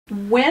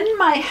when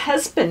my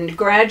husband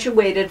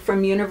graduated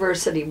from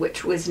university,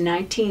 which was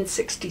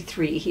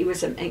 1963, he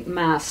was a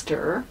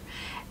McMaster,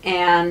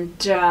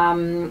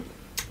 and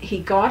he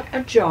got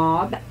a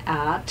job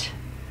at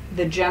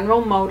the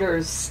General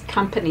Motors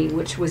company,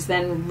 which was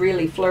then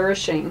really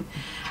flourishing,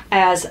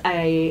 as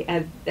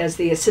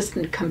the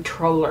assistant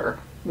comptroller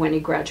when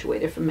he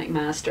graduated from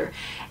McMaster.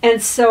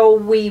 And so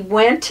we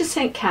went to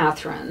St.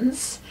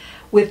 Catharines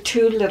with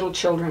 2 little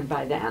children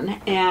by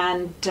then,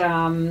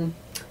 and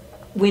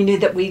we knew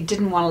that we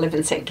didn't want to live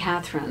in St.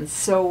 Catharines,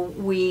 so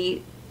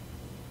we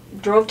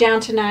drove down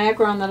to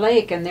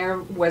Niagara-on-the-Lake, and there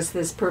was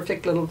this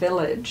perfect little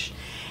village.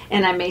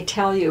 And I may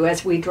tell you,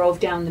 as we drove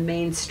down the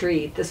main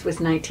street, this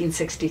was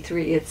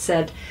 1963, it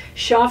said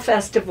Shaw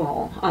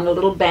Festival on a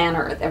little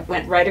banner that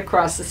went right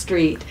across the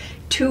street.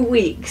 2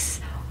 weeks,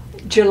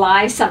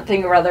 July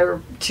something or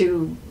other,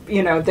 to,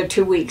 you know, the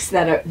 2 weeks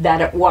that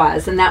it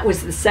was. And that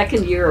was the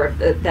second year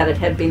that it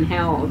had been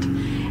held.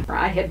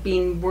 I had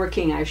been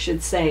working, I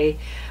should say,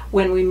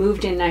 when we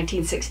moved in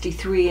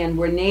 1963 and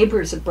were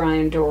neighbors of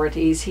Brian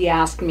Doherty's. He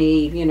asked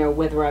me, you know,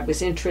 whether I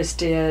was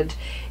interested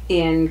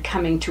in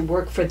coming to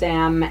work for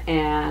them,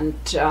 and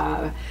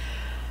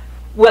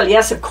well,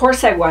 yes, of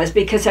course I was,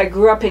 because I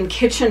grew up in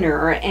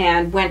Kitchener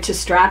and went to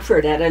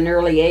Stratford at an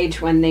early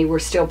age when they were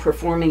still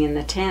performing in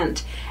the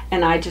tent,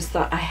 and I just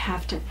thought, I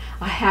have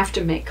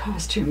to make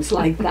costumes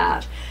like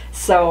that.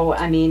 So,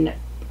 I mean,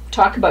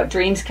 talk about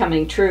dreams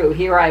coming true.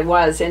 Here I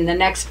was in the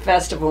next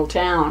festival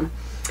town.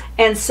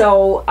 And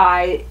so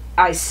I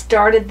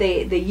started,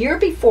 the year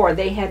before,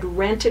 they had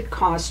rented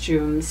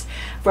costumes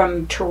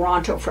from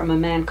Toronto from a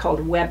man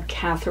called Webb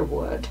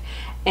Catherwood.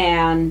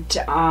 And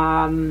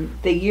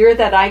the year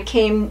that I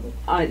came,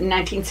 in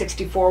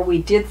 1964,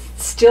 we did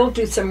still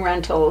do some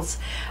rentals,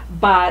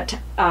 but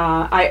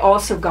I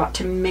also got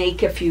to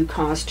make a few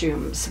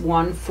costumes.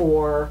 One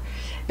for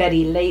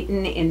Betty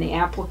Layton in the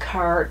Apple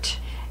Cart,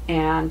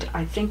 and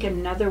I think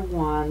another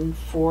one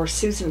for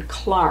Susan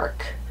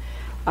Clark,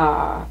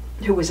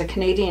 who was a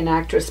Canadian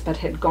actress but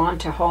had gone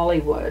to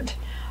Hollywood,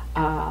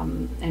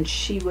 and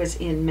she was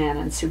in Man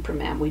and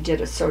Superman. We did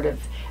a sort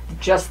of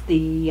just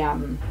the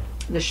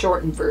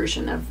shortened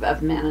version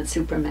of Man and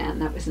Superman.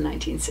 That was in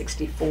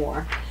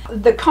 1964.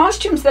 The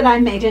costumes that I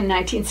made in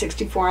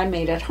 1964 I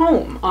made at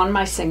home on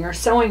my Singer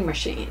sewing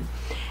machine.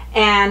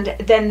 And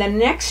then the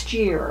next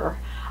year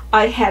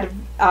I had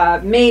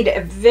made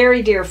a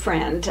very dear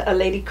friend, a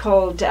lady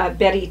called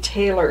Betty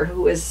Taylor,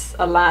 who is,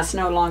 alas,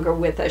 no longer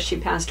with us. She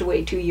passed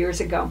away 2 years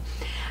ago.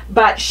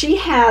 But she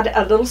had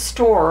a little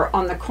store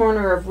on the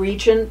corner of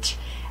Regent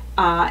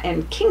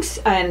and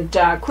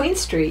Queen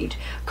Street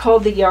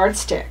called The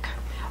Yardstick,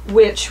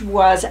 which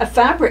was a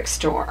fabric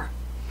store.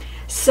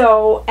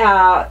 So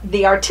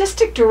the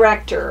artistic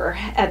director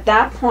at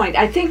that point,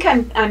 I think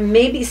I'm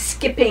maybe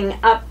skipping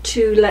up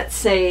to, let's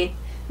say,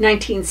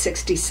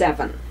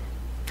 1967.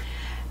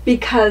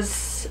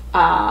 Because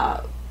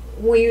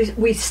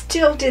we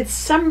still did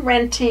some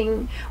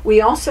renting.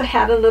 We also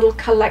had a little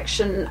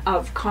collection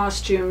of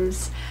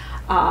costumes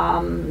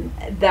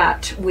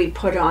that we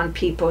put on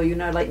people, you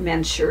know, like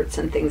men's shirts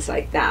and things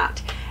like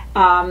that.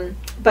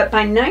 But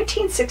by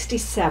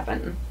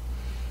 1967,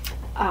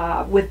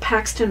 with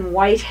Paxton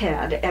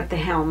Whitehead at the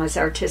helm as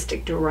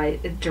artistic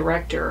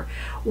director,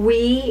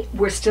 we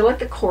were still at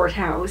the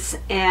courthouse,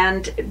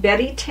 and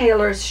Betty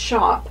Taylor's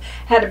shop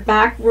had a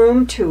back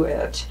room to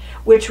it,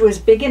 which was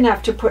big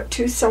enough to put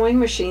 2 sewing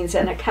machines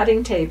and a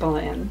cutting table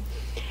in.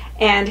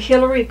 And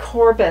Hilary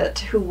Corbett,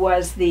 who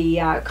was the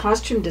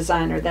costume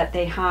designer that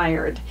they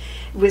hired,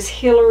 it was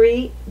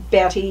Hilary,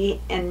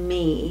 Betty, and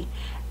me.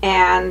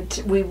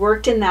 And we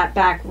worked in that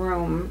back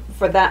room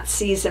for that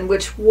season,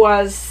 which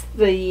was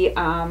the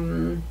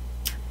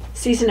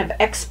season of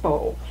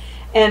Expo.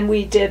 And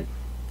we did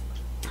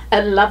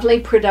a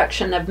lovely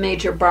production of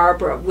Major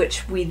Barbara,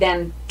 which we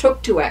then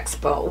took to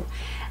Expo.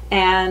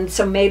 And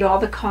so made all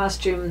the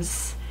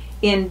costumes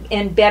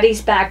in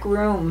Betty's back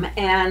room.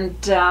 And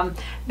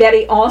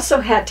Betty also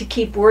had to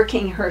keep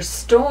working her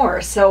store.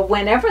 So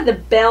whenever the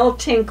bell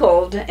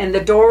tinkled and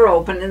the door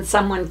opened and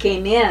someone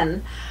came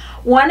in,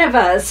 one of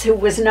us who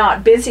was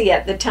not busy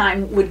at the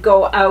time would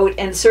go out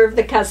and serve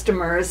the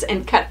customers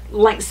and cut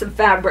lengths of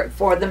fabric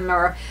for them,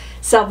 or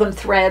sell them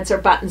threads or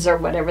buttons or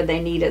whatever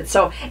they needed.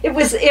 So it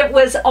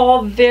was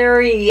all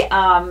very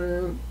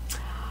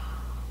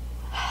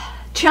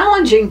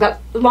challenging, but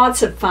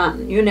lots of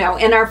fun, you know.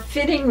 And our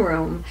fitting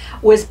room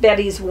was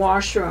Betty's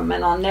washroom,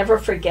 and I'll never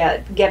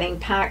forget getting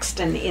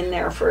Paxton in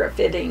there for a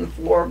fitting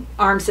for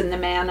Arms in the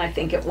Man, I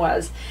think it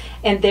was.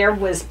 And there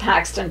was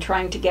Paxton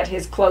trying to get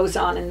his clothes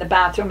on in the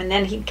bathroom, and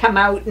then he'd come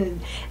out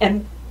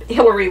and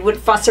Hilary would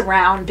fuss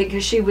around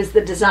because she was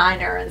the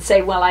designer and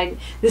say, well,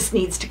 this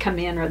needs to come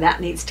in or that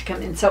needs to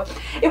come in. So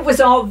it was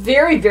all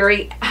very,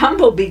 very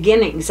humble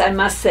beginnings, I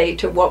must say,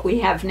 to what we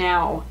have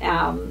now.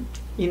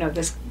 You know,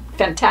 this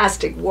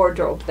fantastic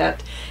wardrobe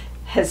that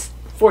has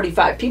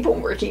 45 people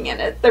working in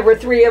it. There were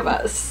 3 of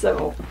us,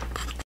 so